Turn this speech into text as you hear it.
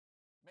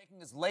making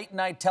his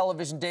late-night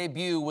television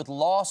debut with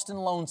Lost and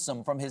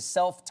Lonesome from his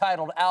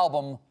self-titled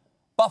album,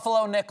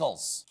 Buffalo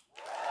Nichols.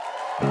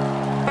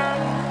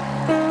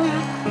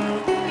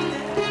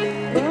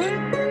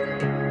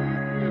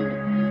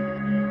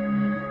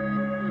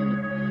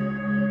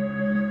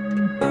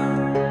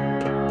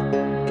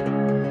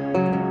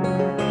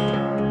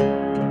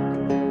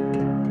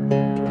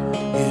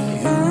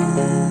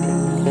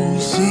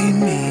 See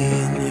me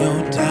in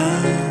your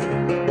town,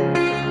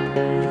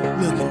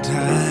 looking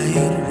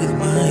tired with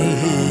my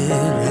head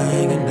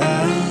hanging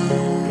down.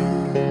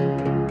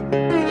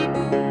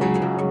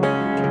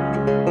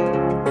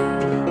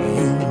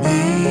 You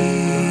may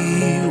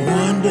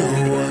wonder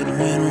what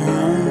went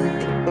wrong,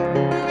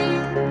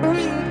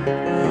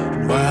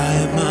 why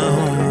am I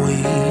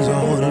always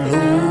all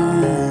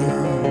alone?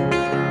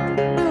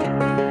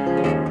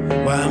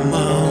 Why am I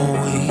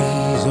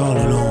always all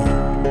alone?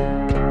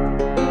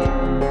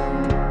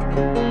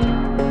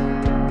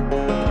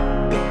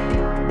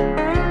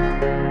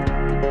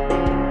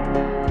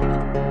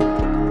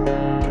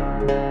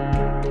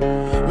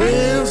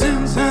 Well,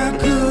 since I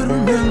could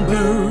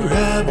remember,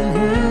 I've been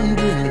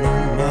wandering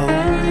on my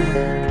own,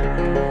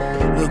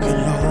 looking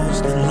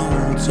lost and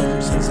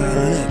lonesome since I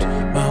left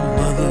my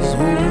mother's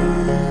home.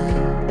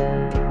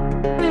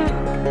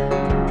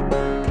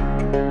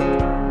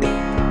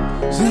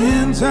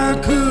 Since I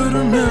could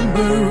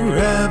remember,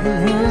 I've been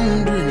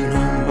wandering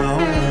on my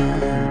own,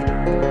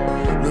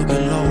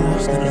 looking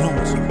lost and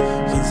lonesome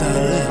since I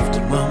left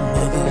my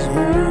mother's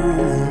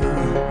home.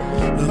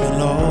 Looking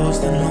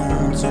lost and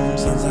lonesome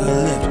since I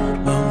left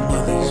my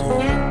mother's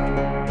home.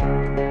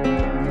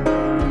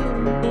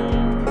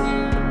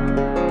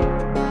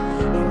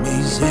 You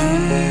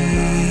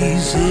may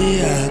say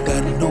I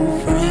got no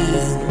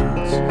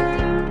friends,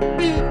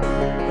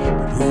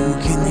 but who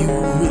can you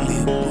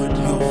really put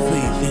your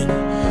faith in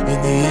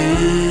the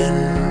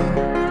end?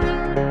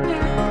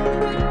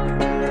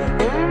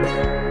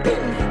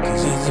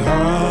 'Cause it's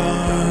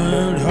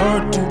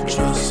hard to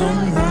trust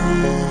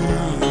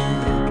someone.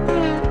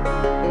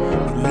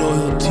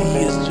 Loyalty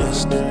is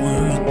just a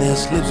word that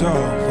slips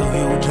off of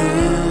your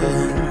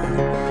tongue.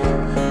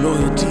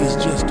 Loyalty is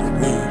just a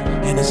word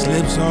and it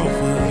slips off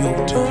of your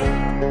tongue.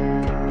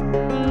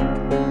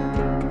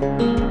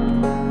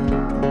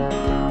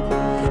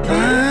 I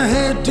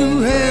had to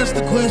ask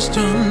the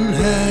question,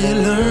 how you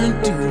learned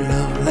to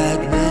love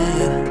like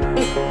that?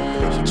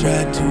 She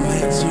tried to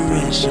answer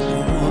and she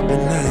pulled the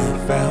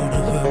knife out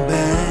of her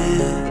bag.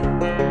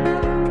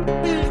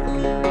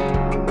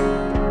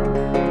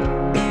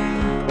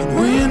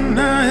 When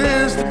I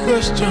ask the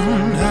question,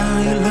 how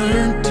you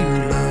learn to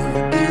love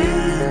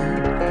again,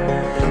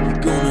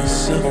 you're gonna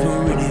suffer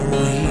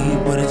anyway,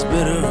 but it's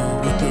better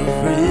with a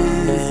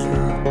friend.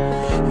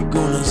 You're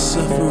gonna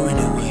suffer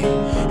anyway,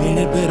 ain't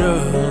it better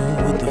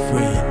with a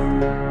friend?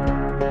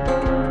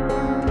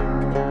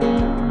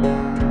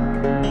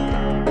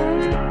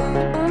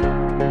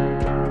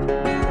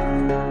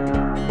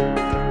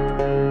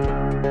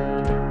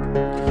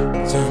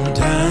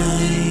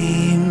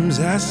 Sometimes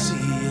I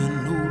see an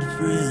old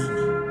friend,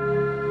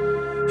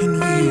 and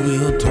we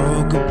will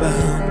talk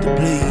about the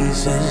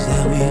places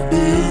that we've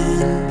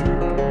been.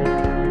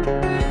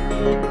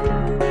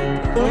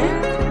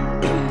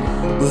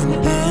 But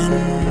then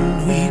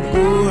we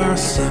go our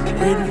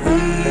separate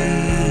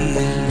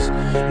ways,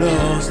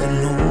 lost and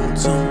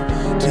lonesome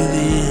to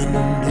the end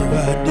of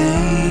our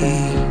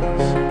days.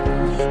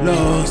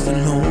 Lost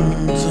and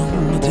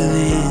lonesome to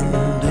the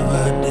end of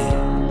our days.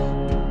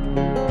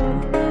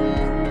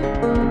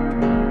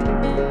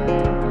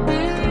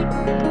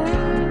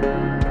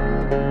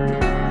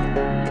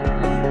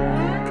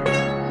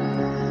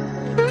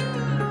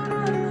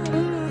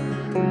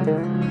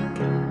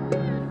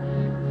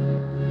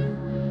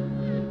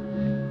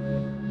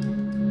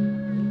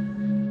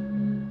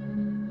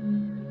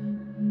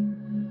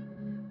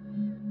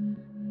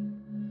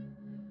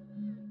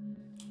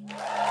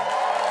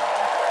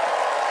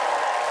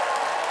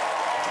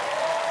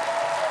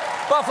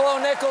 Buffalo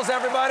Nichols,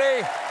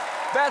 everybody.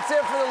 That's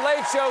it for The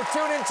Late Show.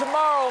 Tune in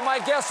tomorrow. My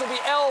guests will be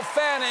Elle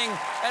Fanning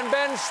and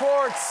Ben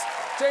Schwartz.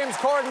 James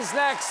Corden's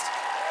next.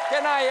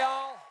 Good night, y'all.